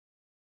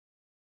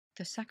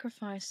The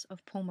sacrifice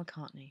of Paul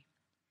McCartney.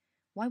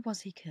 Why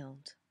was he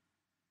killed?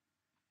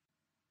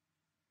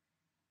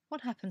 What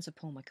happened to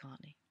Paul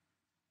McCartney?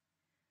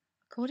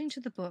 According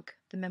to the book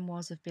The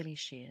Memoirs of Billy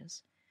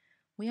Shears,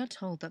 we are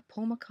told that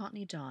Paul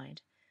McCartney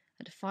died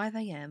at 5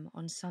 a.m.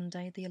 on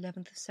Sunday the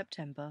 11th of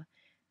September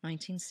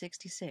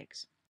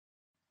 1966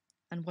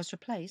 and was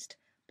replaced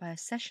by a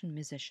session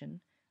musician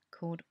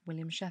called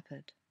William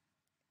Shepherd.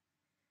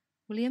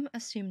 William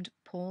assumed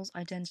Paul's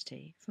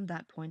identity from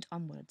that point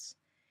onwards.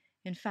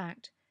 In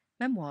fact,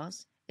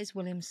 Memoirs is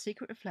William's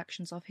secret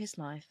reflections of his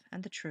life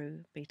and the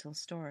true Beatles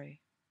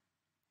story.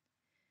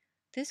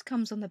 This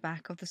comes on the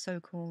back of the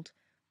so-called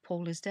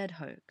Paul is dead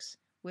hoax,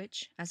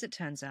 which, as it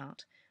turns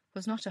out,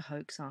 was not a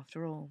hoax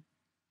after all.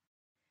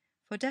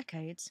 For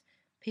decades,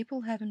 people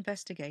have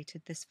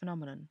investigated this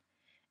phenomenon,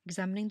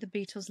 examining the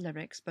Beatles'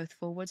 lyrics both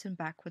forwards and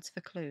backwards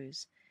for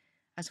clues,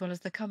 as well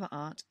as the cover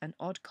art and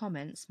odd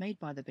comments made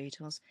by the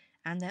Beatles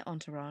and their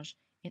entourage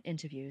in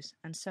interviews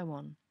and so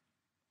on.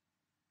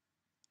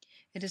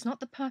 It is not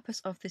the purpose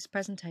of this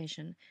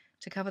presentation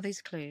to cover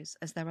these clues,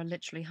 as there are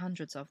literally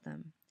hundreds of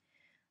them.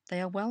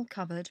 They are well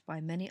covered by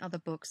many other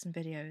books and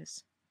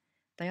videos.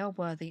 They are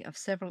worthy of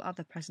several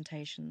other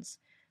presentations,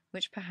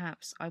 which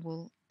perhaps I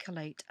will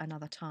collate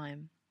another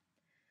time.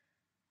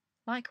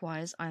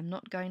 Likewise, I am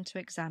not going to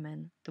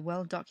examine the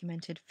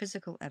well-documented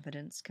physical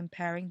evidence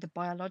comparing the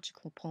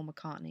biological Paul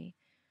McCartney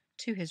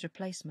to his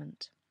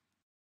replacement.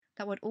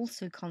 That would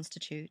also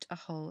constitute a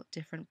whole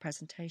different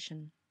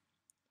presentation.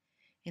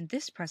 In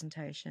this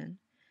presentation,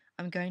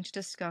 I'm going to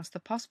discuss the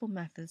possible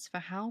methods for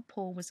how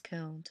Paul was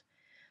killed,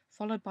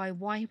 followed by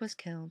why he was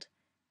killed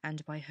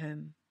and by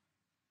whom.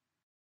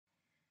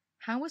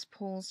 How was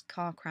Paul's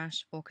car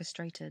crash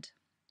orchestrated?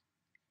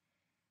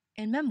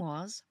 In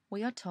Memoirs,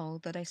 we are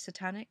told that a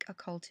satanic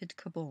occulted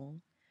cabal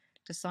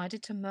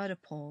decided to murder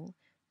Paul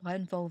by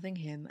involving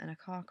him in a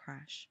car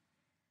crash.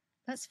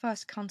 Let's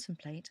first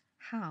contemplate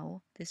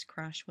how this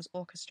crash was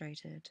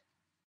orchestrated.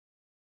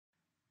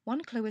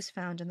 One clue is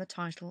found in the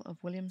title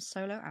of William's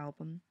solo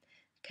album,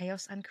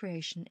 Chaos and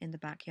Creation in the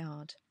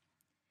Backyard.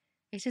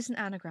 It is an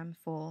anagram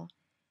for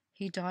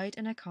 "He died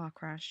in a car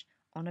crash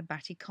on a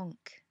batty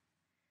conk."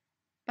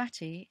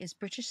 Batty is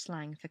British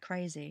slang for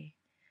crazy,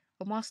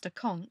 and whilst a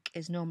conk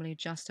is normally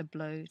just a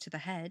blow to the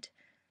head,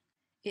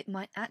 it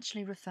might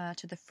actually refer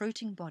to the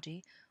fruiting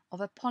body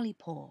of a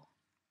polypore.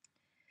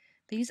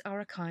 These are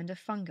a kind of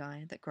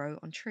fungi that grow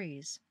on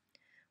trees.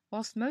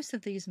 Whilst most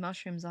of these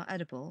mushrooms are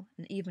edible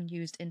and even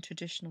used in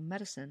traditional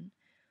medicine,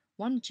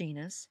 one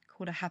genus,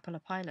 called a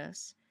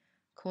Hapalopilus,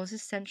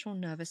 causes central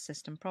nervous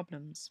system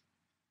problems.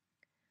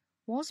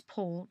 Was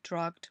Paul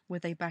drugged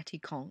with a batty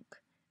conk,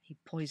 a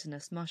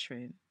poisonous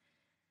mushroom,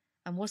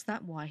 and was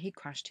that why he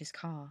crashed his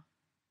car?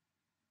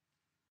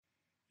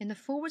 In the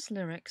forwards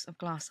lyrics of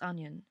Glass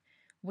Onion,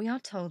 we are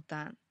told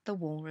that the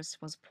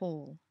walrus was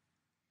Paul.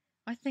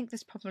 I think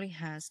this probably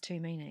has two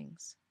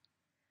meanings.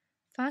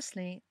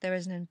 Firstly, there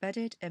is an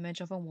embedded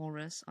image of a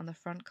walrus on the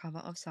front cover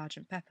of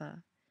Sgt.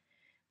 Pepper,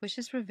 which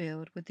is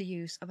revealed with the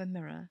use of a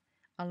mirror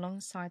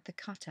alongside the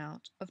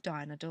cutout of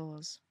Diana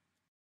Dors.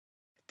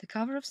 The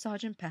cover of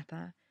Sgt.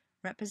 Pepper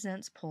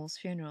represents Paul's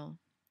funeral.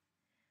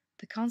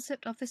 The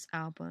concept of this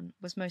album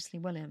was mostly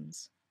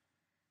William's,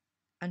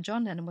 and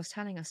John Lennon was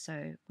telling us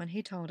so when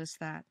he told us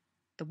that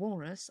the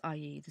walrus,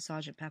 i.e. the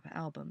Sgt. Pepper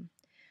album,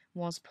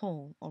 was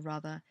Paul, or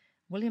rather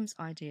William's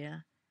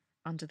idea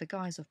under the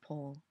guise of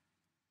Paul.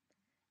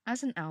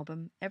 As an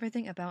album,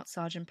 everything about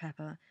Sgt.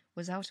 Pepper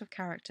was out of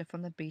character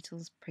from the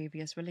Beatles'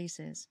 previous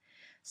releases,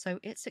 so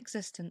its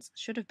existence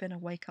should have been a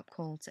wake-up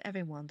call to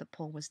everyone that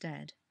Paul was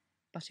dead,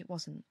 but it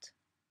wasn't.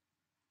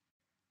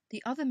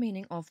 The other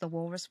meaning of the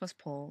walrus was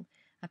Paul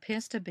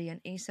appears to be an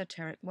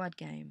esoteric word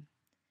game.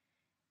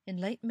 In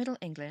late Middle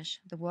English,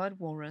 the word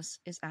walrus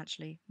is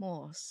actually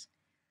morse.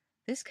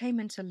 This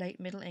came into late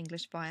Middle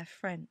English via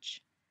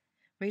French.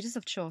 Readers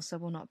of Chaucer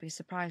will not be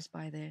surprised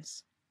by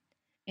this.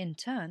 In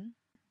turn,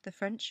 the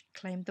French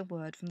claimed the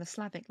word from the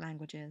Slavic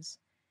languages.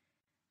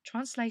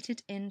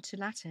 Translated into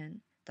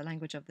Latin, the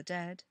language of the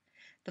dead,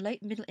 the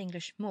late Middle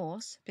English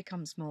Morse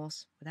becomes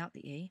Morse without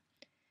the E,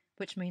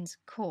 which means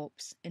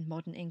corpse in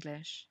modern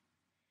English.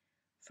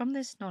 From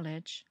this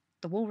knowledge,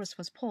 the walrus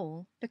was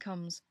Paul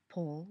becomes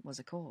Paul was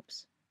a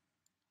corpse.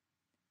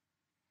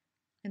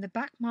 In the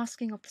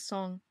backmasking of the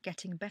song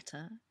Getting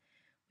Better,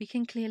 we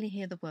can clearly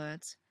hear the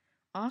words,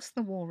 "Ask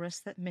the walrus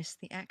that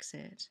missed the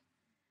exit,"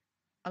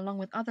 along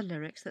with other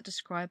lyrics that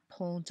describe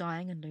Paul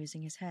dying and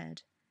losing his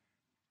head.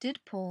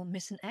 Did Paul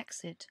miss an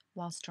exit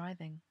whilst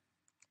driving?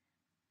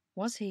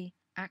 Was he,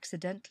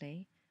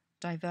 accidentally,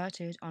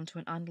 diverted onto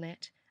an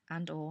unlit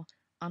and/or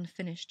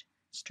unfinished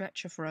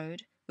stretch of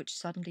road which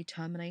suddenly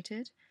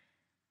terminated?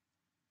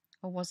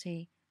 Or was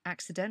he,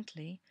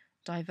 accidentally,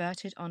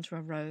 diverted onto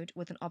a road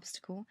with an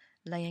obstacle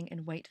laying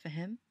in wait for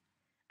him?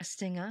 A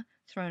stinger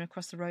thrown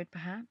across the road,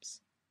 perhaps?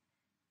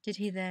 Did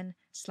he then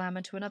slam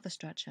into another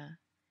stretcher?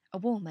 A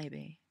wall,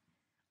 maybe?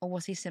 Or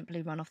was he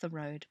simply run off the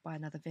road by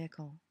another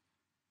vehicle?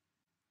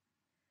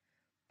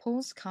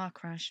 Paul's car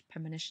crash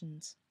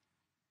premonitions.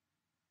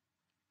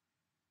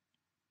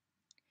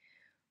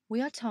 We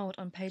are told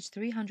on page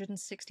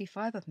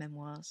 365 of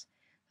Memoirs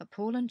that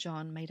Paul and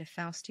John made a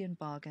Faustian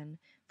bargain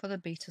for the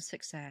Beatles'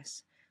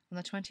 success on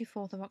the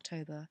 24th of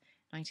October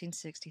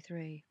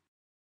 1963.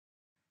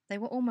 They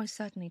were almost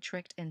certainly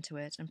tricked into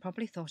it and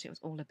probably thought it was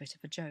all a bit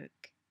of a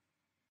joke.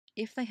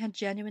 If they had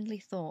genuinely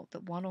thought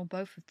that one or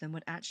both of them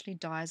would actually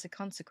die as a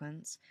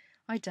consequence,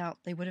 I doubt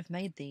they would have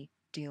made the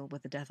deal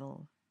with the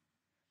devil.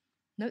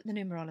 Note the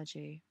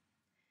numerology.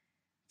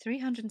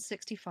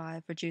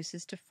 365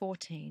 reduces to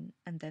 14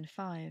 and then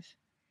 5.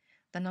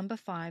 The number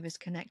 5 is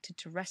connected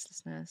to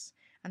restlessness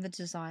and the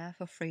desire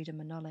for freedom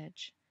and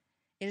knowledge.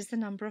 It is the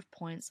number of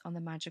points on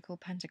the magical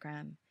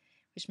pentagram,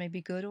 which may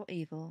be good or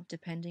evil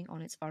depending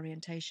on its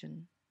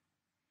orientation.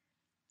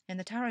 In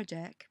the tarot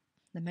deck,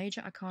 the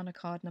major arcana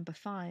card number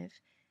 5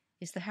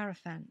 is the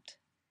Hierophant.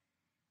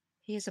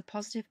 He is a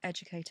positive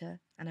educator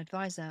and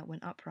advisor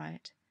when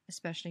upright,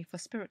 especially for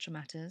spiritual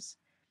matters,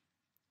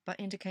 but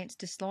indicates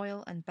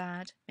disloyal and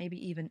bad, maybe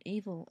even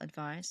evil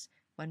advice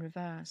when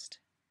reversed.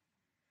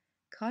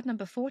 Card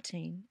number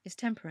 14 is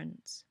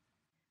Temperance.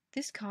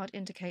 This card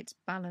indicates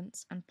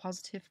balance and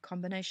positive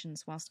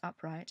combinations whilst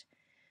upright,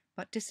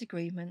 but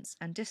disagreements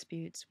and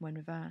disputes when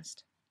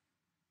reversed.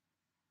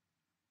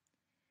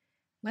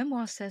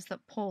 Memoir says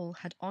that Paul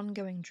had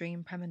ongoing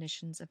dream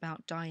premonitions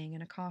about dying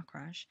in a car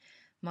crash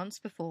months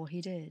before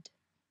he did.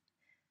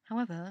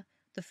 However,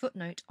 the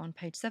footnote on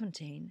page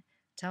 17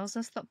 tells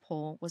us that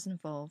Paul was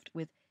involved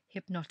with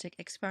hypnotic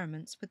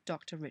experiments with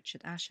Dr.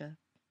 Richard Asher.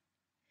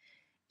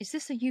 Is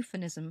this a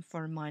euphemism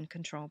for a mind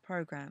control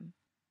program?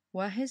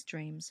 Were his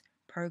dreams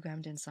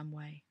programmed in some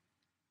way?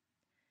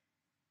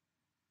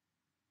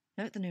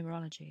 Note the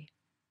numerology.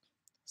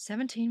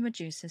 17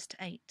 reduces to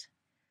 8.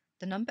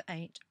 The number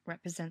 8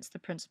 represents the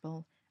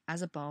principle,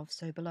 as above,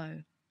 so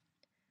below.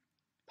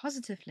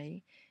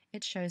 Positively,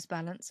 it shows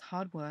balance,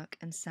 hard work,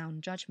 and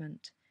sound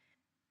judgment,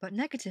 but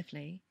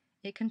negatively,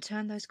 it can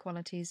turn those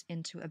qualities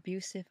into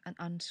abusive and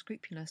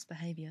unscrupulous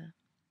behavior.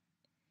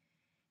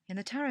 In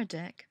the tarot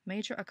deck,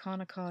 major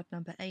arcana card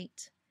number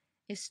 8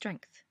 is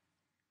Strength.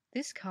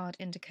 This card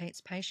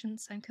indicates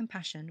patience and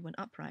compassion when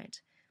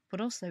upright,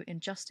 but also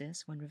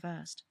injustice when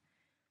reversed.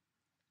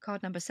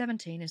 Card number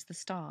 17 is the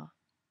Star.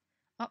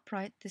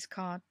 Upright, this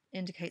card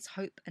indicates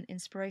hope and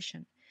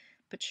inspiration,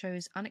 but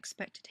shows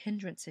unexpected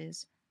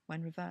hindrances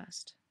when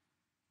reversed.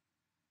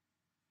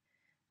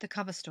 The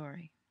cover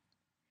story.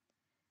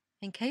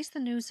 In case the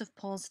news of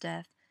Paul's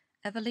death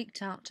ever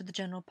leaked out to the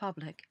general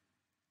public,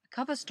 a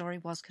cover story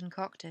was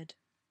concocted.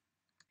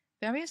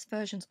 Various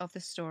versions of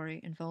this story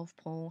involve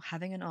Paul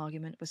having an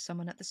argument with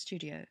someone at the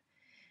studio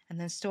and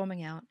then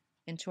storming out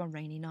into a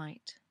rainy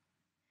night.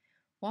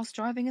 Whilst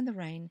driving in the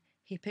rain,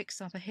 he picks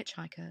up a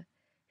hitchhiker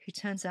who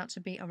turns out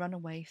to be a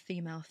runaway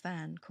female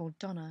fan called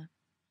Donna.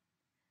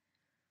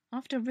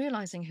 After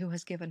realizing who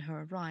has given her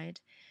a ride,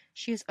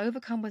 she is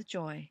overcome with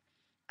joy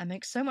and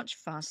makes so much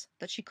fuss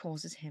that she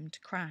causes him to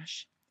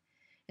crash.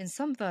 In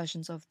some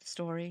versions of the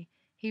story,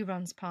 he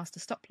runs past a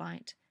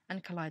stoplight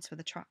and collides with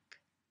a truck.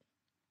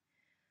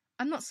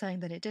 I'm not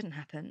saying that it didn't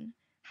happen.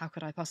 How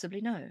could I possibly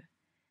know?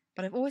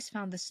 But I've always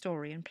found this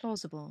story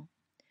implausible.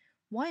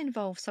 Why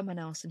involve someone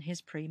else in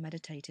his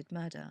premeditated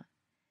murder?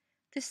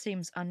 This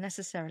seems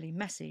unnecessarily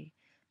messy,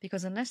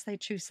 because unless they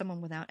choose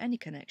someone without any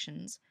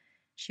connections,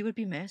 she would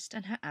be missed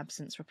and her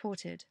absence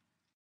reported.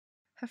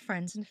 Her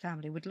friends and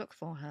family would look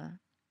for her.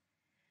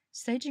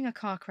 Staging a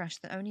car crash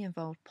that only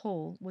involved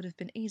Paul would have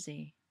been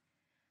easy.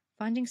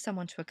 Finding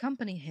someone to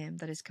accompany him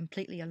that is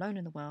completely alone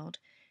in the world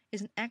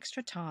is an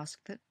extra task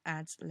that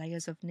adds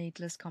layers of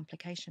needless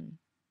complication.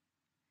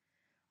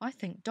 I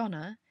think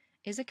Donna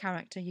is a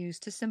character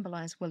used to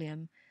symbolize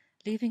William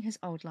leaving his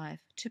old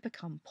life to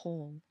become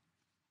Paul.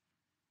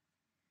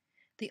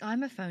 The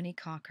I'm a Phony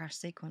car crash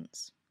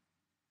sequence.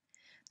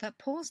 That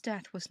Paul's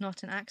death was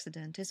not an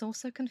accident is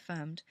also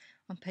confirmed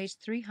on page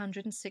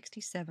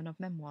 367 of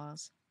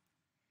Memoirs.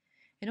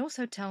 It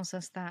also tells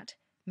us that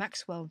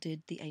Maxwell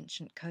did the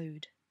ancient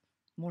code.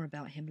 More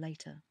about him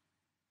later.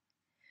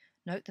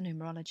 Note the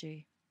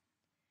numerology.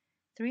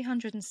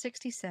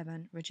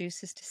 367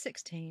 reduces to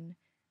 16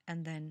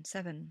 and then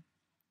 7.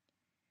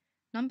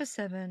 Number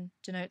 7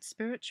 denotes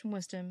spiritual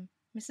wisdom,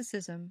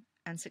 mysticism,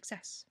 and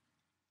success.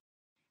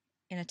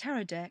 In a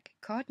tarot deck,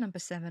 card number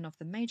 7 of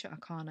the major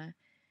arcana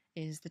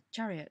is the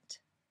Chariot.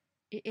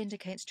 It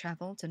indicates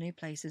travel to new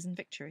places and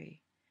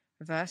victory.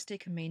 Reversed,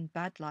 it can mean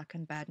bad luck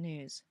and bad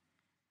news.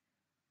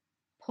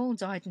 Paul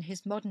died in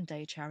his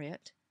modern-day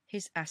chariot,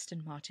 his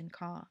Aston Martin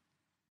car.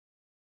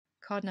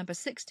 Card number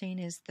 16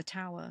 is the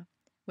Tower,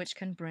 which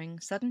can bring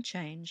sudden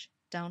change,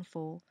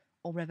 downfall,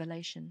 or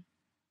revelation.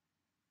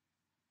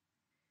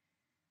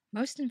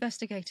 Most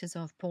investigators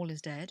of Paul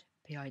is Dead,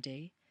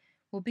 PID,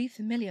 will be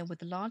familiar with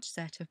the large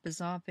set of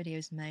bizarre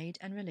videos made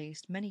and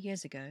released many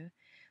years ago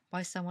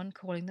by someone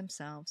calling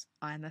themselves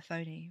I Am a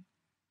Phony.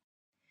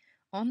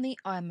 On the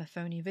I Am a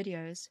Phony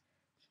videos,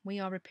 we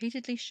are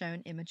repeatedly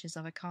shown images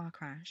of a car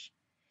crash.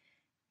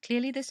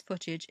 Clearly this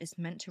footage is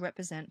meant to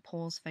represent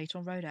Paul's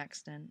fatal road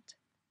accident.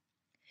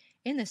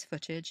 In this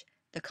footage,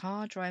 the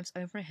car drives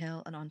over a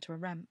hill and onto a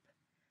ramp.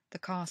 The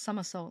car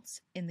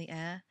somersaults in the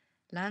air,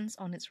 lands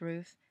on its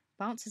roof,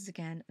 bounces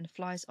again and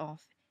flies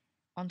off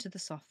onto the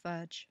soft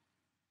verge.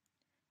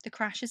 The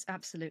crash is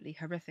absolutely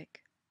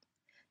horrific.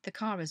 The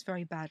car is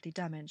very badly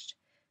damaged,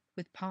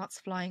 with parts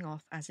flying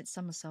off as it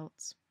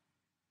somersaults.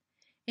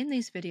 In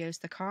these videos,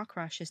 the car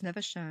crash is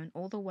never shown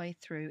all the way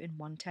through in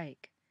one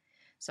take,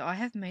 so I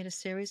have made a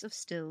series of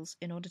stills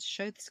in order to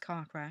show this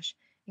car crash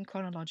in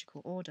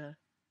chronological order.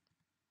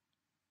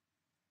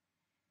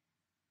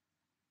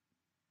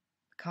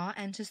 The car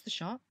enters the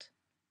shot,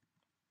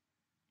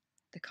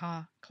 the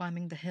car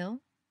climbing the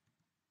hill,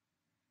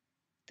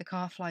 the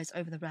car flies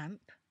over the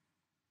ramp,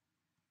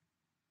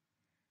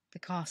 the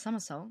car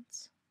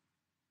somersaults,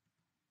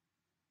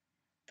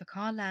 the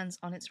car lands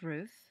on its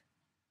roof,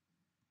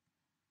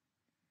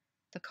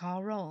 the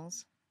car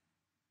rolls,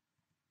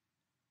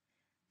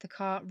 the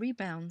car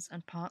rebounds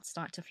and parts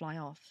start to fly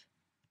off.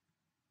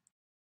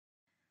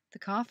 The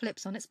car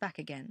flips on its back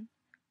again,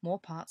 more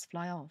parts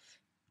fly off.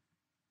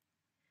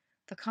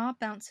 The car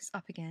bounces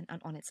up again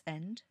and on its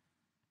end.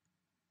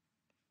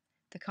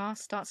 The car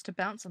starts to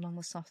bounce along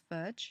the soft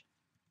verge.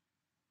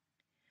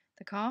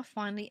 The car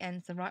finally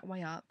ends the right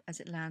way up as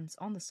it lands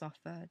on the soft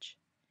verge.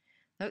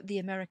 Note the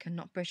American,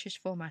 not British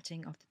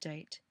formatting of the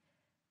date,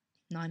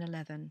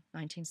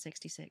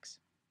 9/11/1966.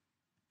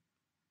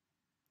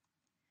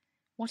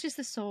 What is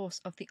the source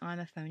of the I'm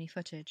a Phony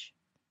footage?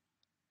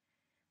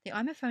 The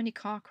I'm a Phony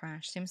car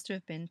crash seems to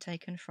have been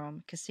taken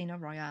from Casino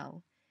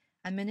Royale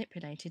and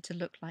manipulated to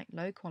look like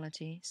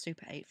low-quality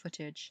Super 8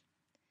 footage.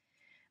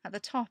 At the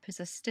top is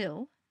a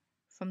still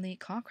from the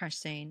car crash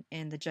scene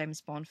in the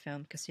James Bond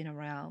film Casino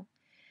Royale.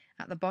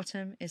 At the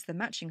bottom is the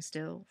matching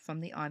still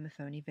from the I'm a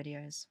Phony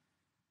videos.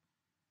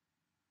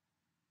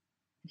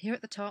 And here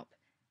at the top,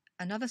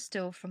 another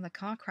still from the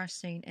car crash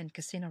scene in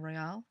Casino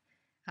Royale.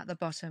 At the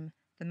bottom,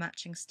 the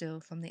matching still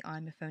from the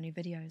I'm a Phony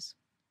videos.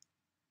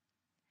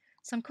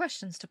 Some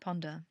questions to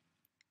ponder.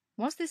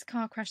 Was this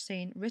car crash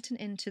scene written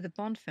into the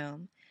Bond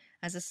film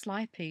as a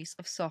sly piece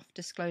of soft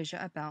disclosure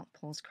about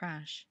Paul's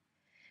crash?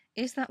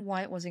 Is that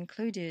why it was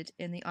included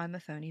in the I'm a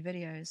Phony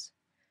videos?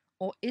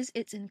 Or is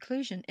its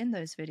inclusion in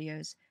those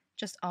videos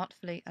just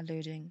artfully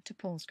alluding to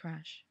Paul's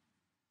crash?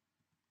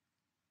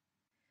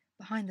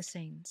 Behind the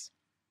scenes.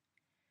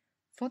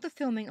 For the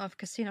filming of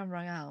Casino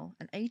Royale,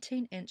 an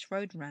 18-inch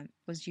road ramp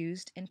was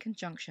used in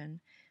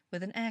conjunction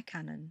with an air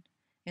cannon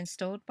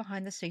installed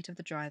behind the seat of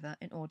the driver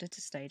in order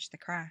to stage the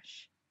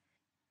crash.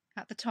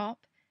 At the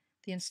top,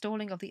 the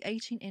installing of the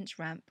 18-inch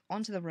ramp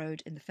onto the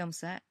road in the film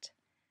set,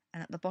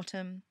 and at the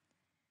bottom,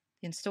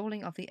 the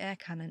installing of the air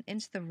cannon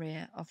into the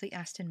rear of the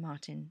Aston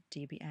Martin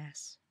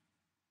DBS.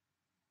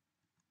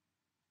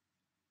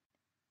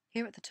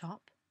 Here at the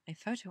top, a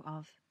photo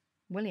of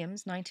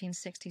Williams'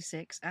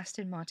 1966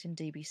 Aston Martin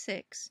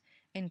DB6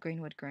 in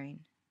Greenwood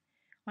Green.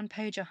 On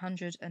page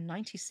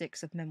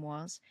 196 of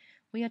Memoirs,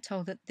 we are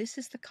told that this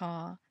is the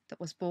car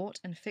that was bought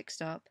and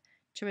fixed up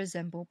to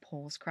resemble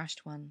Paul's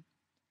crashed one.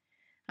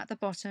 At the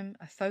bottom,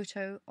 a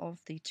photo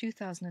of the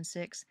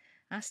 2006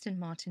 Aston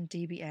Martin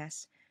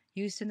DBS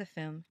used in the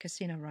film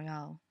Casino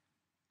Royale.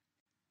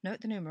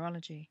 Note the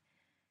numerology.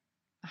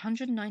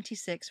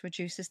 196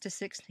 reduces to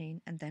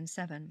 16 and then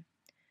 7.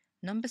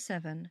 Number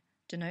 7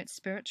 denotes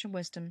spiritual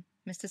wisdom,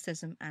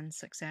 mysticism, and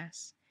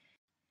success.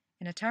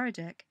 In a tarot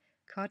deck,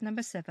 card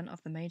number 7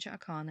 of the major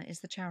arcana is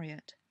the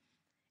Chariot.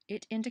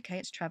 It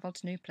indicates travel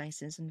to new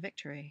places and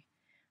victory.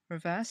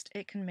 Reversed,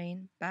 it can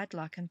mean bad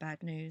luck and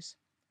bad news.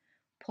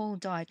 Paul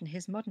died in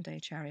his modern-day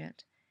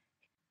Chariot,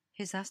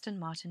 his Aston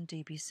Martin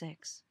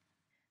DB6.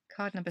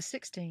 Card number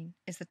 16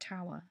 is the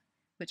Tower,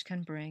 which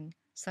can bring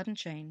sudden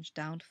change,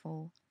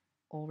 downfall,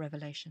 or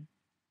revelation.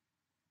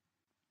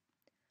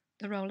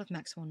 The role of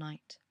Maxwell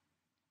Knight.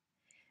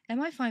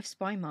 MI5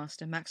 spy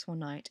master Maxwell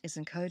Knight is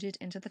encoded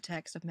into the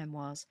text of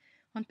Memoirs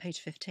on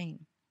page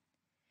 15.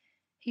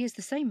 He is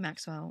the same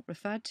Maxwell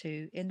referred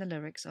to in the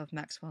lyrics of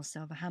Maxwell's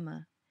Silver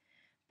Hammer.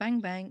 Bang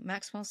bang,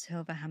 Maxwell's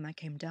silver hammer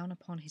came down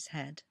upon his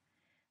head.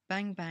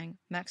 Bang bang,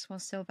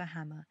 Maxwell's silver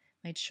hammer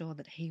made sure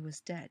that he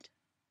was dead.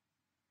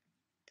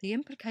 The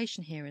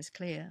implication here is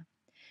clear.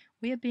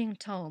 We are being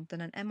told that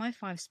an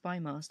MI5 spy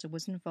master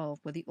was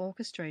involved with the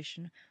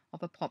orchestration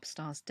of a pop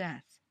star's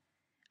death,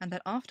 and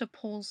that after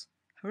Paul's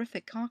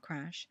horrific car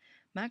crash,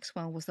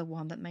 Maxwell was the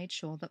one that made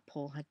sure that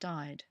Paul had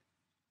died.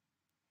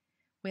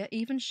 We are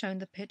even shown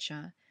the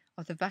picture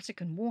of the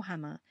Vatican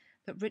Warhammer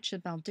that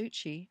Richard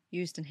Balducci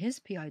used in his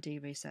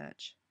PID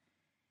research.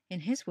 In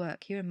his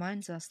work, he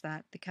reminds us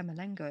that the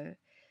Camerlengo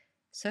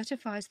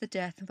certifies the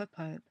death of a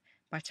pope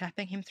by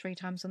tapping him 3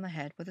 times on the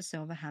head with a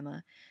silver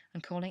hammer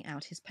and calling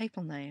out his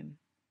papal name.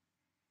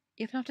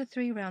 If after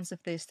 3 rounds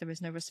of this there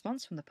is no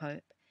response from the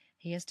pope,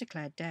 he is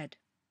declared dead.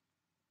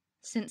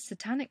 Since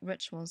satanic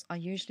rituals are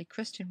usually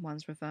Christian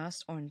ones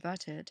reversed or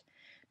inverted,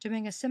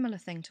 doing a similar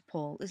thing to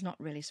Paul is not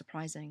really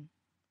surprising.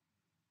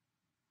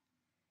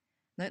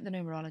 Note the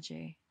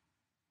numerology.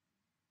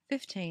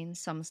 15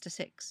 sums to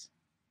 6,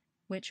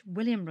 which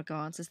William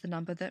regards as the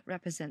number that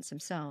represents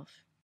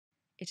himself.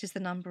 It is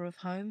the number of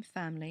home,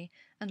 family,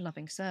 and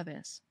loving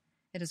service.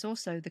 It is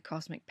also the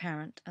cosmic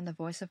parent and the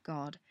voice of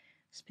God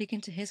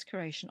speaking to his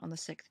creation on the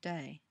sixth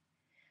day.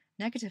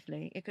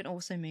 Negatively, it can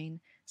also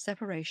mean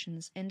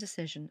separations,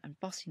 indecision, and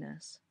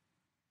bossiness.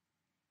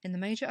 In the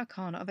major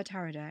arcana of a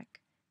tarot deck,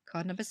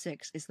 card number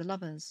 6 is the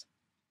Lovers.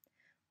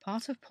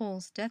 Part of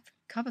Paul's death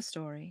cover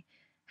story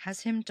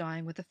has him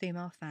dying with a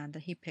female fan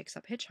that he picks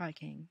up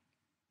hitchhiking.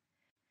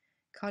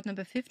 Card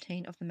number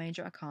 15 of the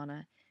major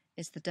arcana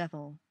is the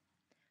Devil.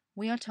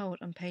 We are told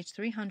on page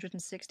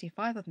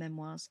 365 of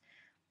Memoirs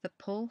that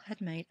Paul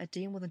had made a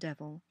deal with the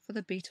devil for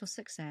the Beatles'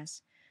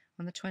 success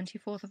on the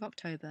 24th of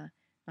October,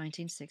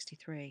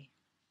 1963.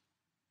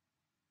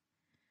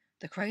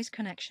 The Krays'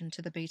 connection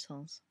to the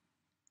Beatles.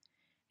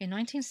 In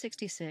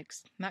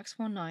 1966,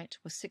 Maxwell Knight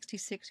was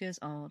 66 years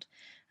old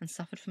and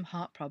suffered from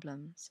heart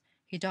problems.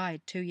 He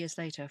died 2 years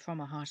later from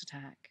a heart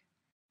attack.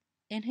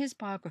 In his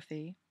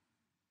biography,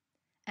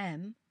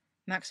 M.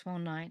 Maxwell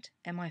Knight,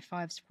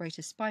 MI5's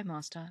Greatest Spy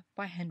Master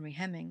by Henry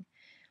Hemming,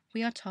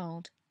 we are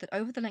told that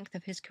over the length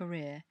of his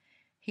career,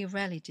 he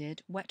rarely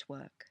did wet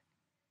work.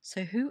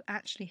 So who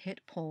actually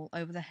hit Paul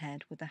over the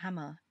head with the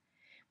hammer?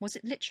 Was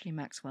it literally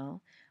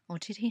Maxwell, or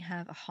did he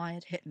have a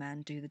hired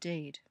hitman do the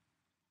deed?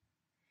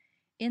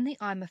 In the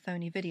I'm a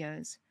Phony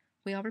videos,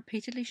 we are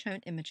repeatedly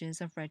shown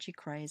images of Reggie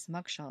Kray's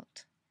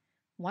mugshot.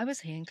 Why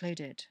was he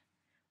included?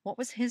 What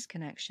was his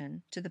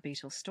connection to the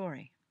Beatles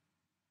story?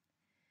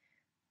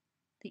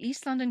 The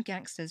East London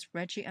gangsters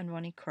Reggie and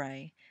Ronnie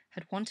Kray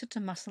had wanted to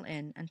muscle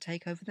in and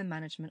take over the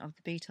management of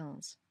the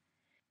Beatles.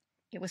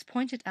 It was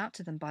pointed out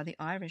to them by the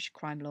Irish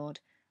crime lord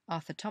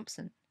Arthur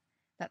Thompson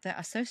that their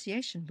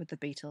association with the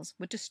Beatles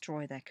would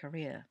destroy their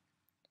career.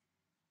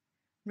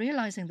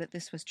 Realizing that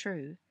this was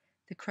true,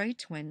 the Kray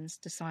twins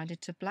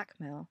decided to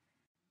blackmail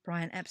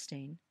Brian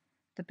Epstein,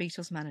 the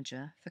Beatles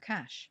manager, for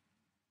cash.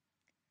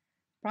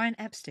 Brian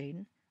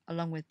Epstein,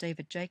 along with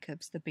David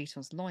Jacobs, the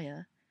Beatles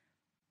lawyer,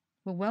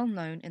 were well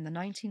known in the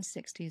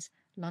 1960s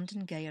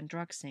London gay and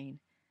drug scene,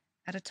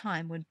 at a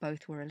time when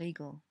both were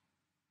illegal.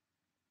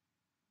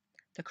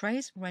 The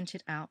Krays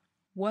rented out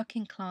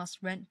working-class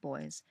rent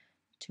boys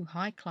to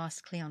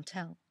high-class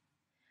clientele.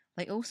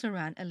 They also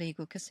ran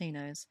illegal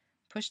casinos,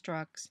 pushed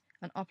drugs,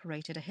 and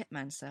operated a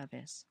hitman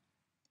service.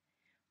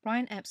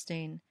 Brian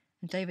Epstein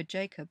and David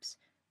Jacobs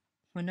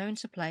were known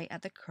to play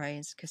at the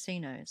Krays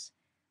casinos.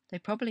 They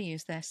probably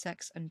used their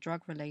sex and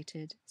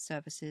drug-related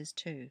services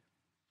too.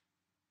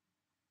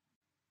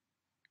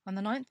 On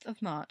the 9th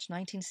of March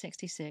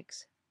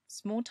 1966,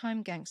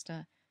 small-time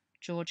gangster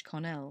George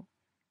Cornell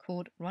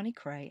called Ronnie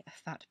Kray a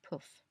fat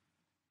puff.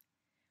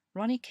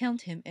 Ronnie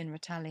killed him in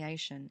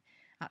retaliation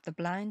at the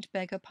Blind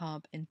Beggar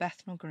pub in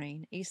Bethnal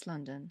Green, East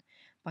London,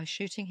 by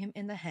shooting him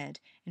in the head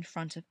in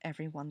front of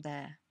everyone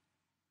there.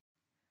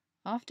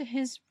 After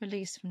his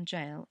release from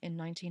jail in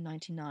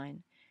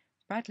 1999,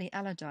 Bradley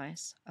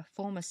Allardyce, a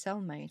former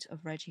cellmate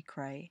of Reggie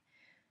Kray,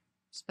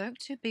 spoke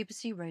to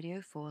BBC Radio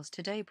 4's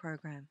Today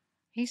programme.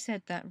 He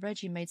said that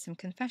Reggie made some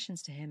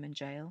confessions to him in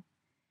jail.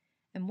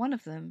 In one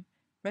of them,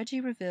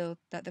 Reggie revealed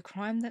that the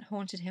crime that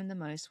haunted him the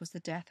most was the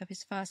death of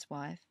his first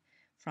wife,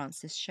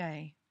 Frances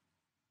Shay.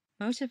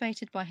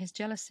 Motivated by his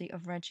jealousy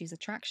of Reggie's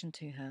attraction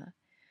to her,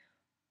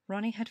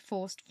 Ronnie had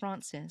forced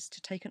Frances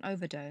to take an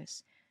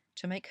overdose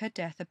to make her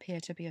death appear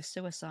to be a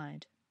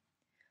suicide.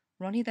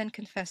 Ronnie then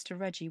confessed to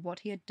Reggie what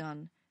he had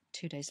done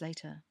 2 days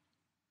later.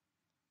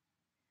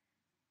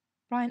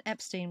 Brian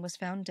Epstein was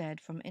found dead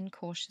from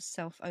incautious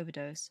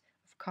self-overdose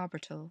of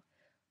carbaryl,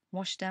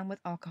 washed down with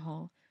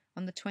alcohol,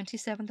 on the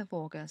 27th of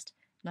August,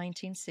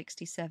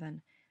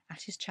 1967,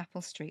 at his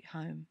Chapel Street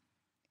home.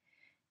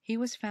 He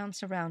was found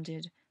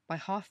surrounded by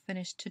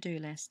half-finished to-do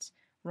lists,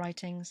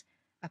 writings,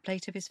 a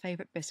plate of his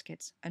favourite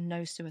biscuits, and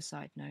no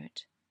suicide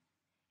note.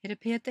 It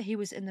appeared that he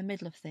was in the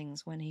middle of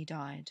things when he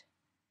died.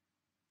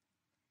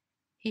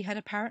 He had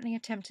apparently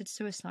attempted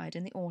suicide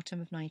in the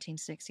autumn of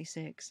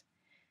 1966,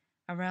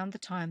 around the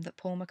time that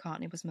Paul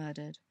McCartney was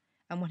murdered,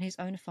 and when his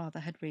own father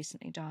had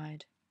recently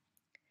died.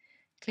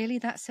 Clearly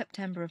that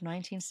September of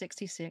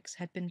 1966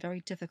 had been very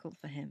difficult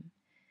for him,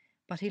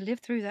 but he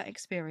lived through that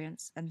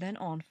experience and then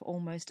on for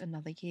almost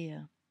another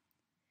year.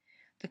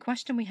 The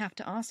question we have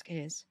to ask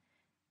is,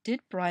 did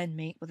Brian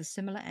meet with a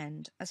similar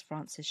end as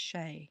Frances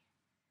Shay?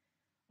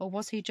 Or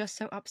was he just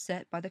so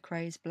upset by the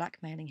Krays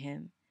blackmailing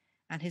him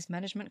and his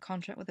management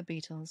contract with the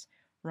Beatles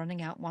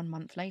running out 1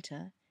 month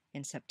later,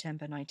 in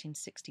September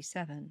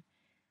 1967,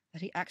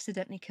 that he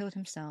accidentally killed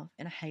himself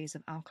in a haze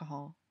of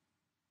alcohol?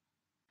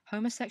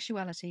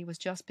 Homosexuality was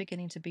just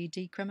beginning to be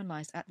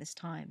decriminalized at this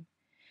time,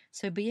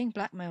 so being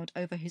blackmailed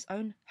over his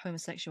own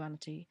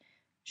homosexuality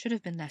should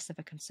have been less of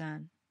a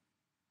concern.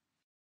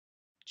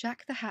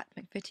 Jack the Hat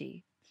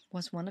McVitie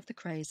was one of the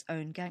Krays'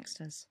 own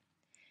gangsters.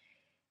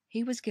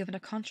 He was given a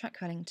contract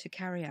quelling to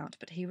carry out,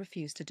 but he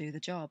refused to do the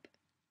job.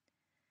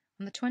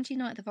 On the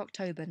 29th of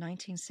October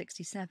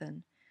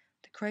 1967,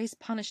 the Krays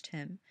punished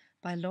him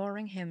by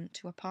luring him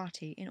to a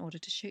party in order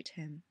to shoot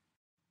him.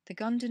 The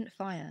gun didn't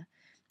fire,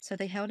 so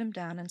they held him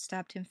down and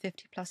stabbed him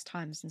 50+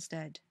 times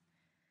instead.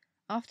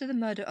 After the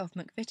murder of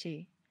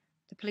McVitie,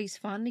 the police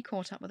finally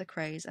caught up with the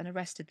Krays and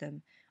arrested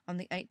them on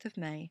the 8th of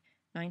May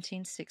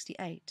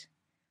 1968.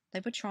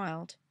 They were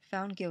trialed,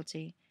 found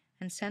guilty,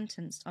 and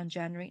sentenced on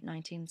January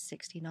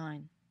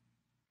 1969.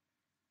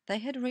 They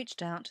had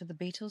reached out to the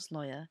Beatles'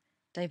 lawyer,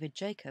 David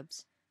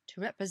Jacobs,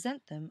 to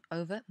represent them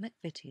over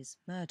McVitie's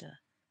murder,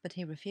 but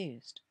he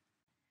refused.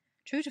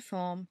 True to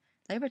form,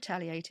 they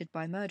retaliated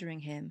by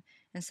murdering him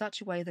in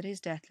such a way that his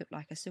death looked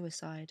like a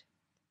suicide.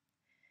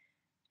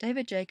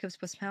 David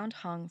Jacobs was found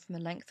hung from a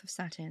length of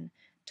satin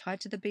tied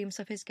to the beams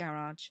of his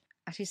garage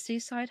at his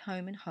seaside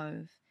home in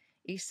Hove,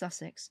 East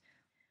Sussex,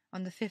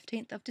 on the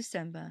 15th of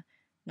December,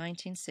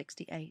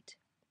 1968.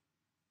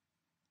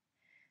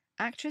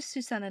 Actress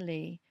Susanna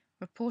Lee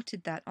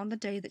reported that on the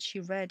day that she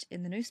read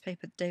in the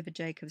newspaper that David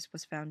Jacobs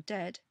was found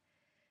dead,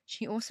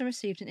 she also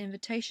received an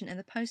invitation in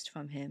the post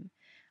from him,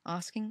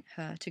 asking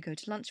her to go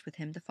to lunch with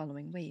him the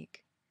following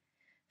week.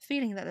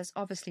 Feeling that this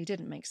obviously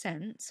didn't make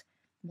sense,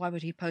 why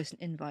would he post an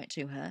invite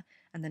to her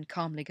and then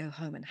calmly go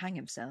home and hang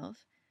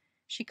himself,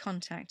 she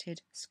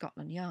contacted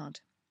Scotland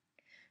Yard.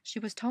 She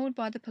was told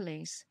by the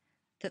police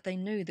that they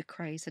knew the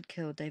Krays had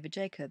killed David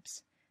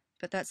Jacobs,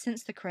 but that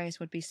since the Krays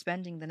would be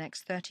spending the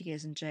next 30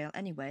 years in jail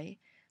anyway,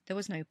 there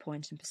was no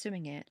point in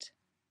pursuing it.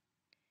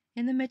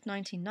 In the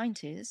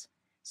mid-1990s,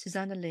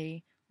 Susanna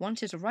Lee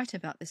wanted to write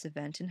about this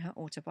event in her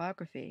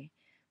autobiography,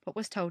 but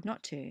was told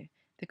not to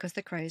because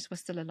the Krays were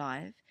still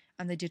alive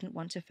and they didn't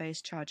want to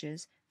face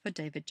charges for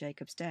David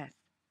Jacobs' death.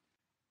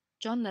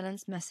 John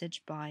Lennon's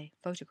message by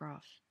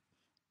photograph.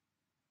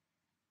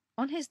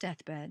 On his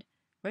deathbed,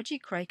 Reggie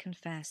Kray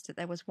confessed that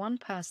there was one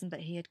person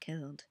that he had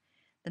killed,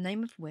 the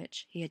name of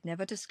which he had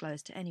never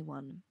disclosed to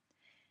anyone.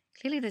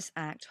 Clearly this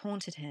act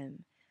haunted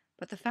him,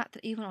 but the fact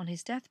that even on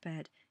his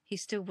deathbed he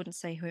still wouldn't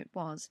say who it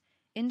was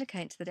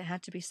indicates that it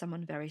had to be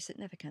someone very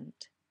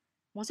significant.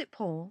 Was it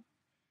Paul?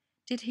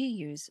 Did he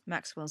use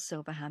Maxwell's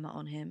silver hammer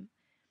on him?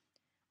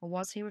 Or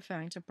was he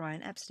referring to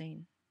Brian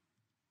Epstein?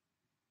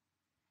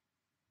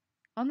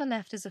 On the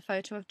left is a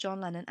photo of John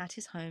Lennon at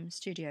his home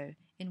studio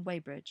in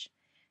Weybridge,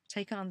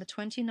 taken on the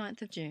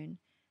 29th of June,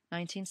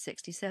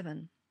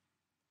 1967.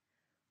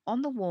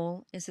 On the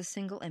wall is a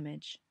single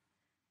image,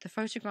 the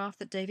photograph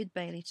that David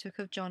Bailey took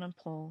of John and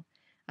Paul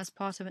as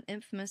part of an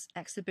infamous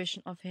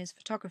exhibition of his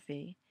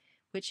photography,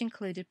 which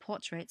included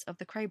portraits of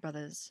the Kray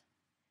brothers.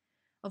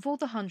 Of all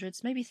the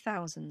hundreds, maybe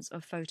thousands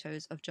of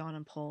photos of John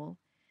and Paul,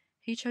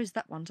 he chose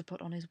that one to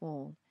put on his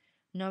wall,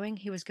 knowing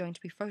he was going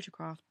to be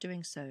photographed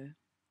doing so.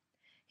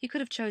 He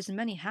could have chosen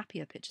many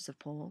happier pictures of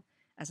Paul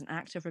as an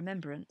act of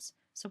remembrance,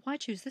 so why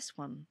choose this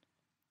one?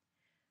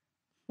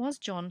 Was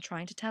John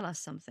trying to tell us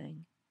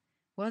something?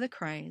 Were the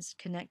Krays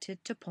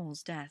connected to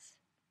Paul's death?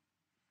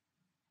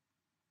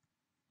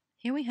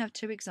 Here we have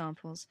two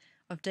examples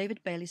of David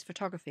Bailey's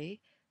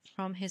photography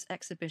from his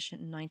exhibition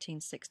in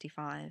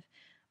 1965.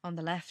 On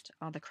the left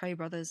are the Kray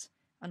brothers,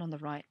 and on the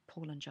right,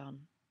 Paul and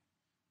John.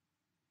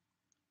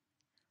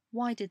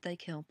 Why did they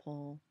kill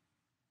Paul?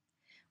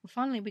 Well,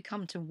 finally we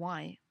come to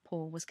why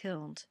Paul was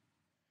killed.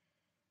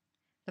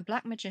 The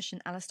black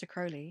magician Aleister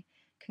Crowley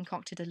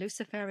concocted a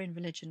Luciferian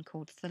religion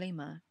called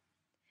Thelema.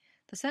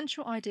 The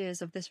central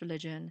ideas of this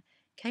religion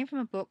came from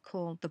a book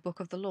called The Book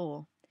of the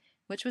Law,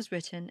 which was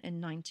written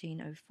in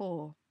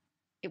 1904.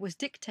 It was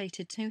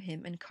dictated to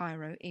him in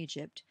Cairo,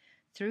 Egypt,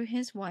 through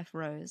his wife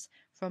Rose,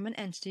 from an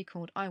entity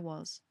called I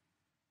Was.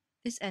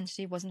 This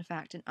entity was in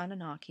fact an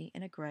Anunnaki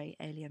in a grey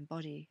alien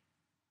body.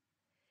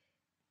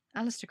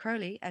 Aleister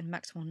Crowley and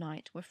Maxwell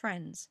Knight were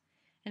friends.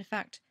 In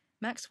fact,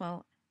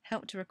 Maxwell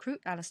helped to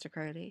recruit Aleister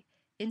Crowley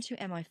into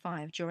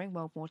MI5 during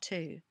World War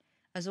II,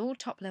 as all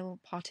top-level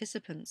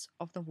participants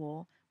of the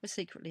war were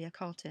secretly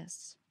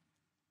occultists.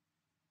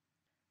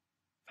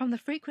 From the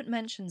frequent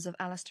mentions of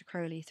Aleister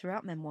Crowley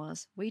throughout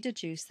Memoirs, we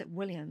deduce that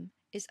William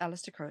is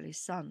Aleister Crowley's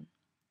son.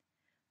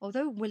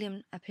 Although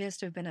William appears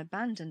to have been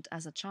abandoned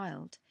as a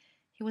child,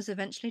 he was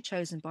eventually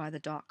chosen by the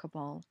Dark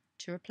Cabal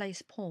to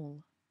replace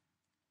Paul.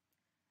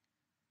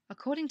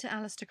 According to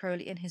Aleister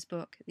Crowley in his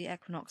book The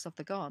Equinox of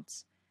the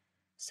Gods,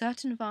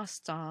 certain vast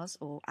stars,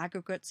 or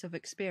aggregates of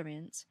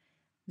experience,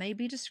 may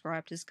be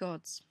described as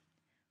gods.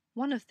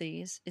 One of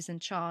these is in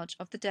charge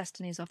of the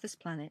destinies of this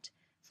planet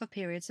for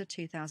periods of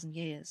 2,000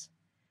 years.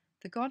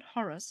 The god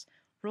Horus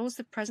rules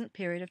the present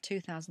period of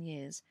 2,000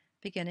 years,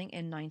 beginning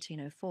in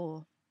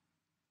 1904.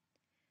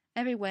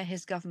 Everywhere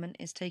his government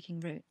is taking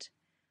root.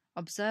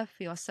 Observe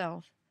for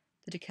yourself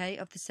the decay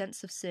of the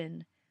sense of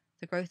sin,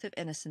 the growth of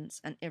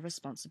innocence and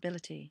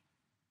irresponsibility.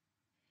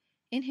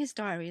 In his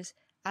diaries,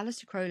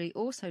 Aleister Crowley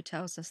also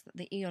tells us that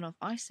the Aeon of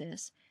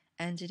Isis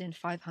ended in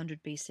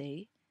 500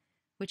 BC,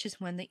 which is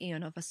when the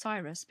Aeon of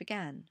Osiris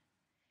began.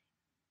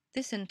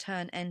 This in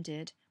turn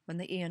ended when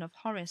the Aeon of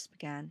Horus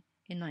began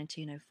in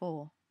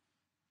 1904.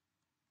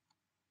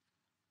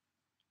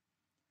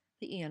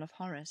 The Aeon of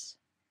Horus.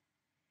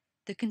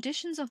 The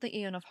conditions of the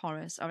Aeon of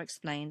Horus are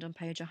explained on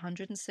page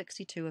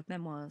 162 of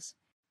Memoirs.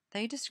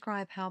 They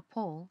describe how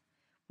Paul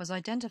was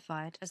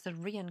identified as the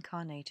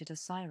reincarnated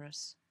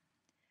Osiris.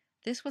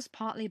 This was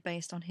partly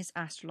based on his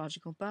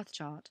astrological birth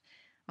chart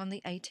on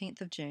the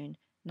 18th of June,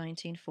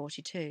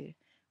 1942,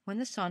 when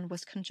the Sun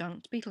was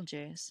conjunct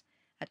Betelgeuse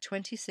at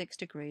 26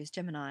 degrees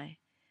Gemini,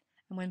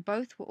 and when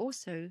both were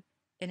also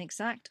in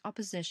exact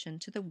opposition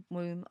to the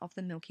womb of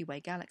the Milky Way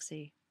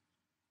galaxy.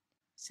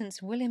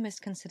 Since William is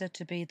considered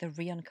to be the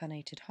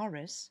reincarnated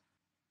Horus,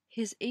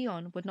 his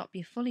eon would not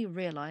be fully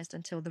realized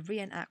until the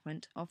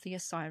reenactment of the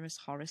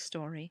Osiris-Horus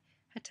story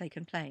had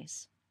taken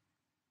place.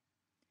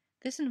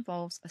 This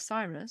involves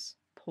Osiris,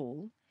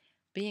 Paul,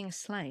 being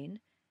slain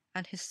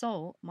and his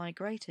soul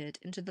migrated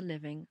into the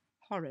living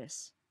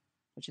Horus,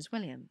 which is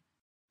William.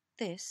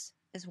 This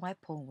is why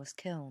Paul was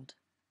killed.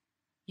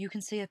 You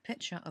can see a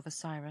picture of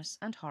Osiris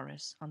and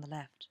Horus on the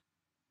left.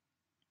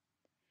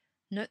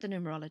 Note the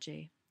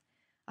numerology.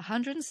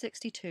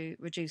 162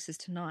 reduces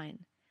to 9.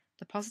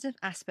 The positive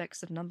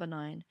aspects of number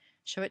 9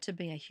 show it to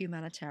be a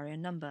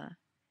humanitarian number.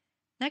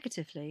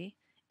 Negatively,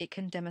 it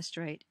can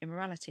demonstrate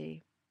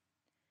immorality.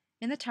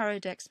 In the Tarot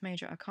deck's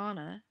Major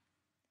Arcana,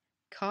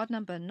 card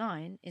number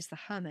 9 is the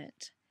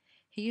Hermit.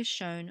 He is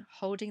shown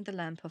holding the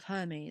lamp of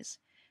Hermes,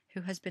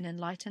 who has been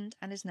enlightened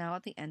and is now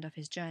at the end of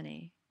his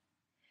journey.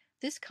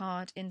 This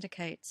card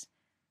indicates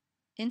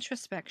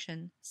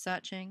introspection,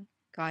 searching,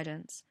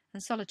 guidance,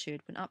 and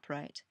solitude when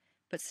upright,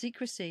 but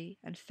secrecy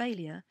and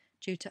failure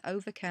due to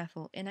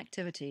over-careful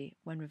inactivity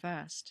when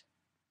reversed.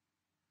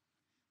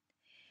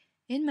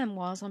 In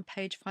Memoirs on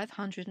page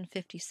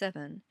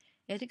 557,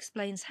 it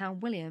explains how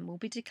William will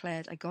be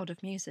declared a god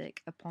of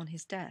music upon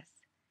his death.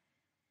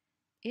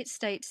 It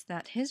states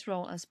that his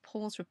role as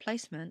Paul's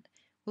replacement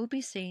will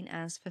be seen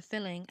as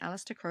fulfilling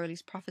Aleister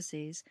Crowley's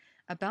prophecies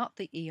about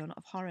the Aeon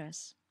of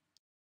Horus.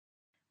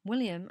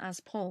 William,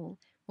 as Paul,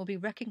 will be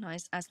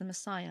recognized as the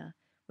Messiah,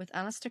 with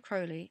Aleister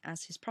Crowley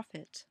as his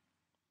prophet.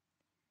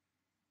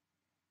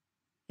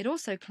 It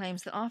also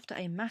claims that after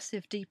a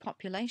massive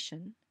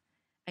depopulation,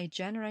 a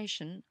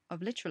generation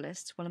of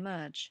literalists will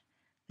emerge.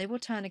 They will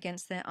turn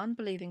against their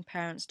unbelieving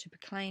parents to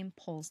proclaim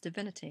Paul's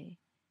divinity.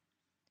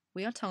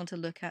 We are told to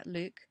look at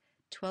Luke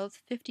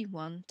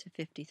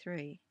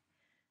 12:51-53.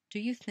 Do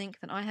you think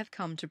that I have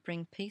come to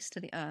bring peace to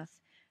the earth?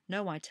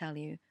 No, I tell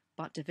you,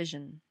 but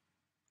division.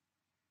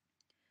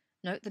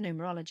 Note the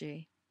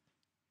numerology.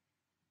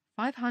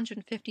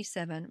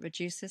 557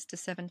 reduces to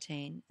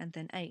 17 and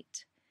then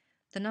 8.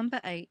 The number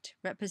 8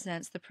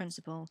 represents the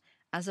principle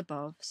as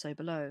above, so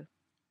below.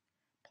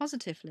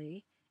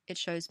 Positively, it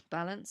shows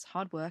balance,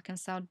 hard work, and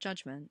sound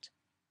judgment.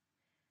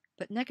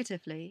 But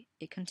negatively,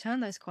 it can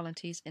turn those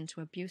qualities into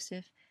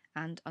abusive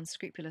and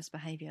unscrupulous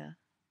behavior.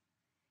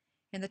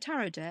 In the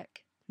Tarot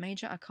deck,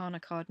 Major Arcana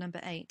card number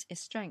 8 is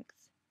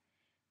Strength.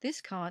 This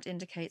card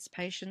indicates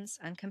patience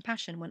and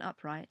compassion when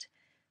upright,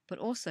 but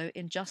also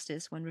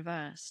injustice when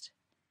reversed.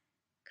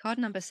 Card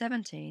number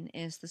 17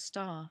 is the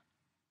Star.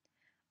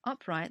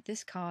 Upright,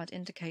 this card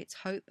indicates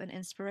hope and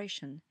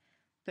inspiration,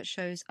 but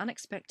shows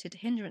unexpected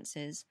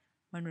hindrances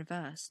when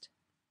reversed.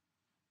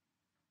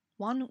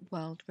 One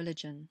World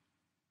Religion.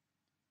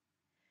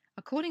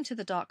 According to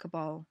the Dark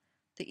Cabal,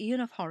 the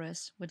Aeon of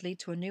Horus would lead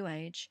to a new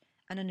age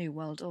and a new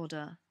world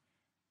order,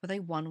 with a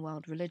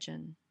one-world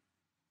religion.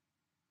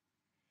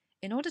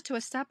 In order to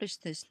establish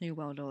this new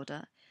world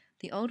order,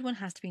 the old one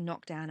has to be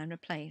knocked down and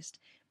replaced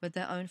with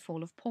their own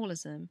fall of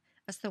Paulism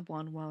as the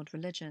one-world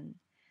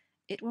religion.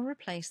 It will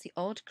replace the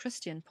old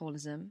Christian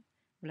Paulism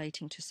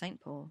relating to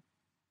St. Paul.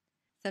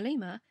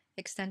 Thelema,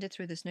 extended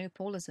through this new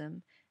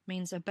Paulism,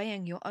 means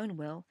obeying your own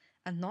will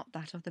and not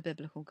that of the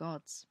biblical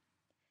gods.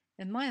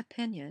 In my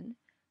opinion,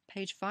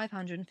 page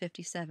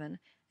 557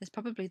 is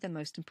probably the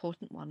most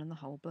important one in the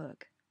whole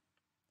book.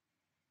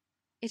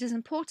 It is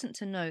important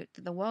to note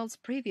that the world's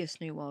previous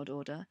New World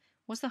Order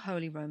was the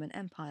Holy Roman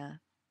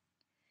Empire.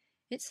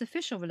 Its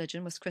official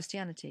religion was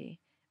Christianity,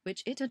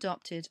 which it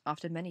adopted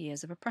after many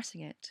years of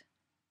oppressing it.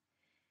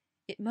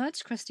 It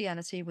merged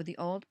Christianity with the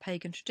old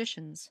pagan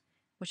traditions,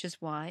 which is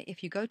why,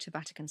 if you go to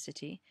Vatican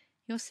City,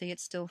 you'll see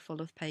it's still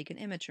full of pagan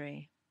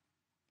imagery.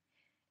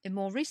 In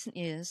more recent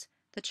years,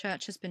 the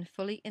church has been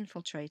fully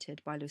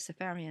infiltrated by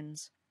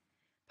Luciferians.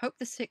 Pope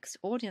VI's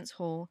audience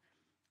hall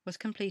was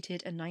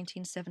completed in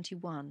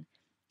 1971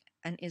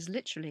 and is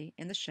literally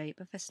in the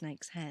shape of a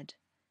snake's head,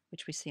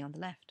 which we see on the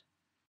left.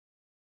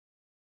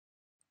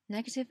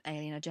 Negative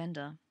alien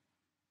agenda.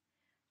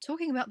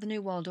 Talking about the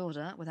New World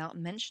Order without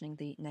mentioning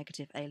the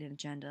negative alien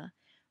agenda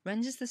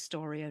renders the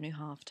story only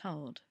half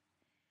told.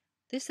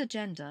 This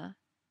agenda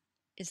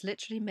is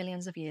literally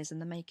millions of years in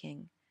the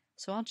making,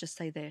 so I'll just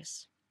say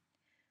this.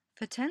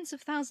 For tens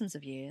of thousands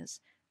of years,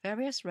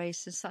 various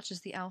races such as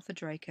the Alpha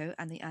Draco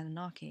and the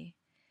Anunnaki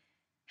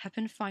have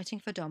been fighting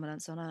for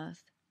dominance on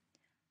Earth.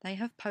 They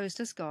have posed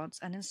as gods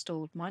and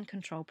installed mind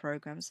control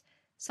programs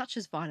such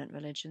as violent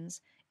religions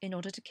in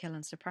order to kill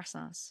and suppress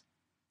us.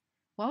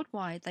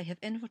 Worldwide, they have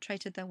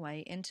infiltrated their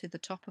way into the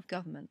top of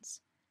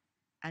governments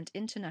and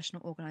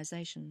international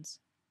organizations.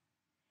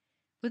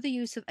 With the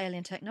use of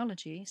alien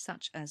technology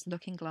such as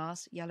Looking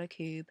Glass, Yellow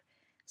Cube,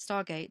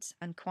 Stargates,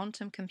 and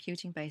quantum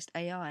computing-based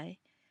AI,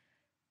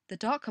 the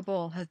Dark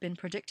Cabal have been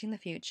predicting the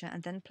future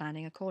and then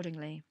planning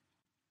accordingly.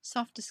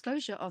 Soft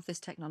disclosure of this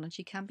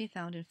technology can be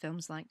found in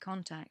films like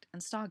Contact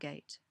and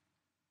Stargate.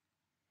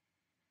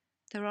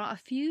 There are a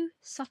few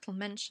subtle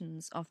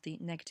mentions of the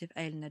negative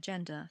alien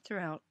agenda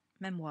throughout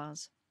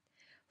Memoirs.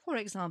 For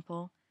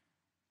example,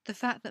 the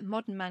fact that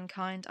modern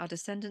mankind are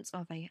descendants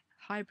of a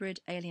hybrid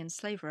alien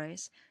slave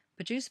race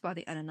produced by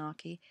the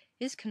Anunnaki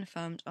is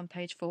confirmed on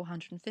page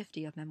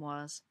 450 of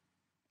Memoirs.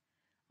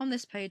 On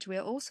this page we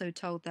are also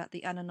told that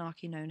the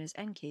Anunnaki known as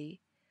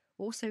Enki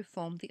also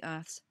formed the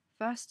Earth's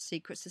first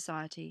secret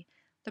society,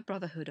 the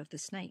Brotherhood of the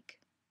Snake.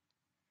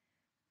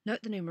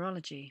 Note the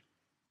numerology.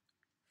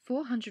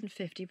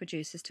 450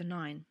 reduces to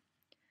 9.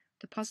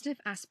 The positive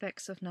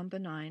aspects of number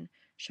 9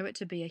 show it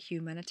to be a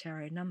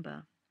humanitarian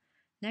number.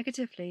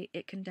 Negatively,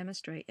 it can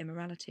demonstrate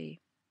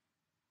immorality.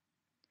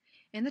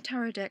 In the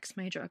Tarot Deck's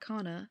Major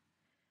Arcana,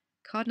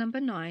 card number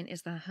 9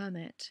 is the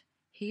Hermit.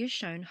 He is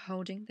shown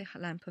holding the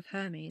lamp of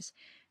Hermes,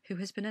 who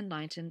has been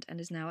enlightened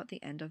and is now at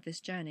the end of this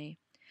journey.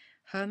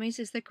 Hermes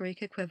is the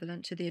Greek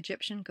equivalent to the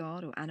Egyptian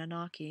god or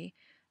Anunnaki,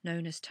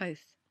 known as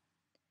Thoth.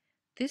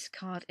 This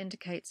card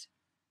indicates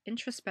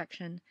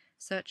introspection,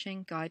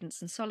 searching,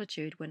 guidance, and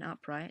solitude when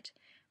upright,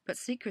 but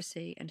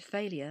secrecy and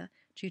failure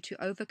due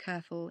to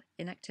over-careful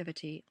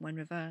inactivity when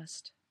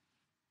reversed.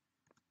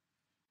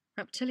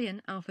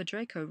 Reptilian Alpha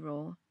Draco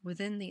Roar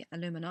within the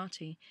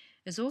Illuminati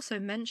is also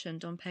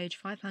mentioned on page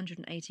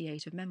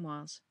 588 of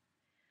Memoirs.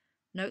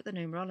 Note the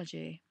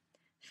numerology.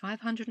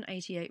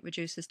 588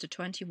 reduces to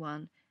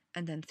 21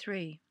 and then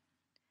 3.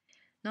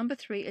 Number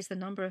 3 is the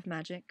number of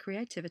magic,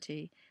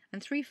 creativity,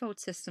 and threefold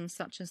systems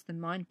such as the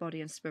mind, body,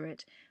 and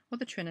spirit, or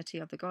the Trinity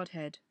of the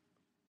Godhead.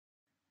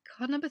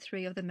 Card number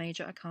 3 of the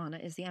Major Arcana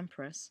is the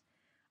Empress.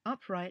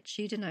 Upright,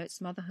 she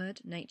denotes motherhood,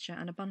 nature,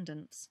 and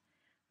abundance.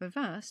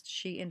 Reversed,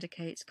 she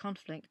indicates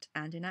conflict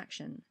and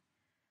inaction.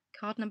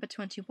 Card number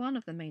 21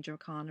 of the Major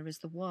Arcana is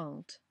the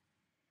World.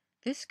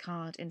 This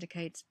card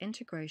indicates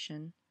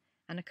integration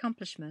and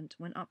accomplishment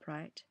when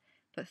upright,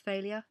 but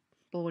failure,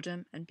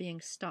 boredom, and being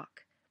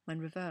stuck when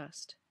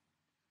reversed.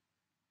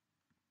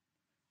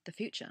 The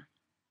future.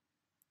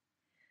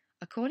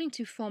 According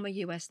to former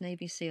U.S.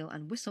 Navy SEAL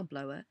and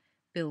whistleblower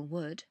Bill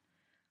Wood,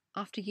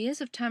 after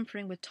years of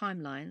tampering with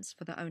timelines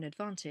for their own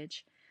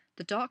advantage,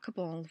 the Dark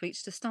Cabal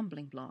reached a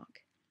stumbling block.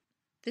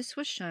 This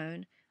was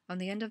shown on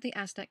the end of the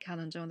Aztec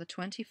calendar on the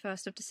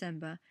 21st of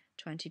December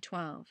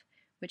 2012,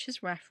 which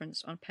is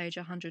referenced on page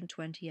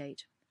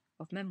 128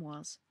 of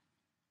Memoirs.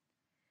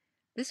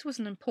 This was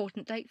an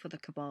important date for the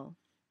Cabal.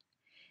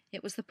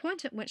 It was the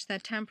point at which their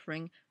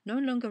tampering no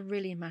longer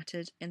really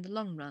mattered in the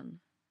long run.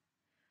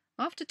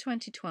 After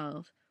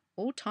 2012,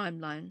 all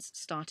timelines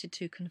started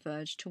to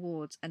converge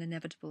towards an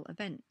inevitable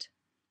event.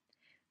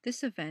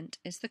 This event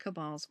is the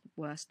Cabal's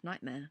worst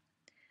nightmare,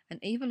 an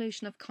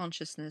evolution of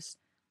consciousness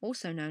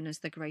also known as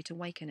the Great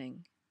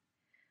Awakening.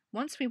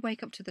 Once we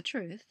wake up to the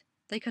truth,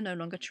 they can no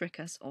longer trick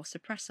us or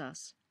suppress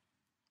us.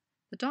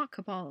 The Dark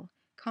Cabal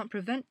can't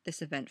prevent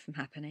this event from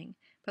happening,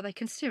 but they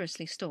can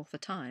seriously stall for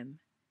time.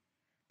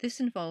 This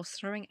involves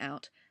throwing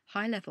out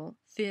high-level,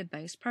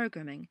 fear-based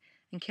programming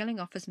and killing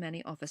off as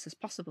many of us as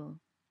possible.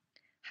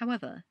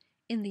 However,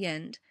 in the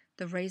end,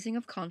 the raising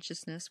of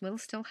consciousness will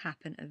still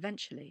happen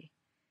eventually,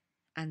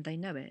 and they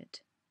know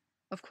it.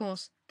 Of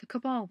course, the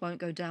Cabal won't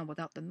go down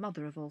without the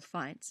mother of all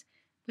fights,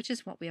 which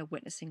is what we are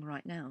witnessing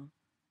right now.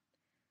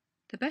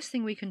 The best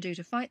thing we can do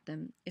to fight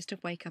them is to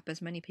wake up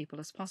as many people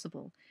as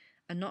possible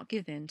and not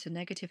give in to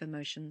negative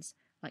emotions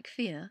like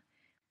fear,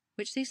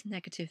 which these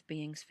negative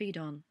beings feed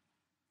on.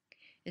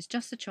 It's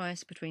just a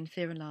choice between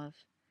fear and love.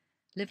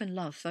 Live and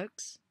love,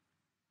 folks.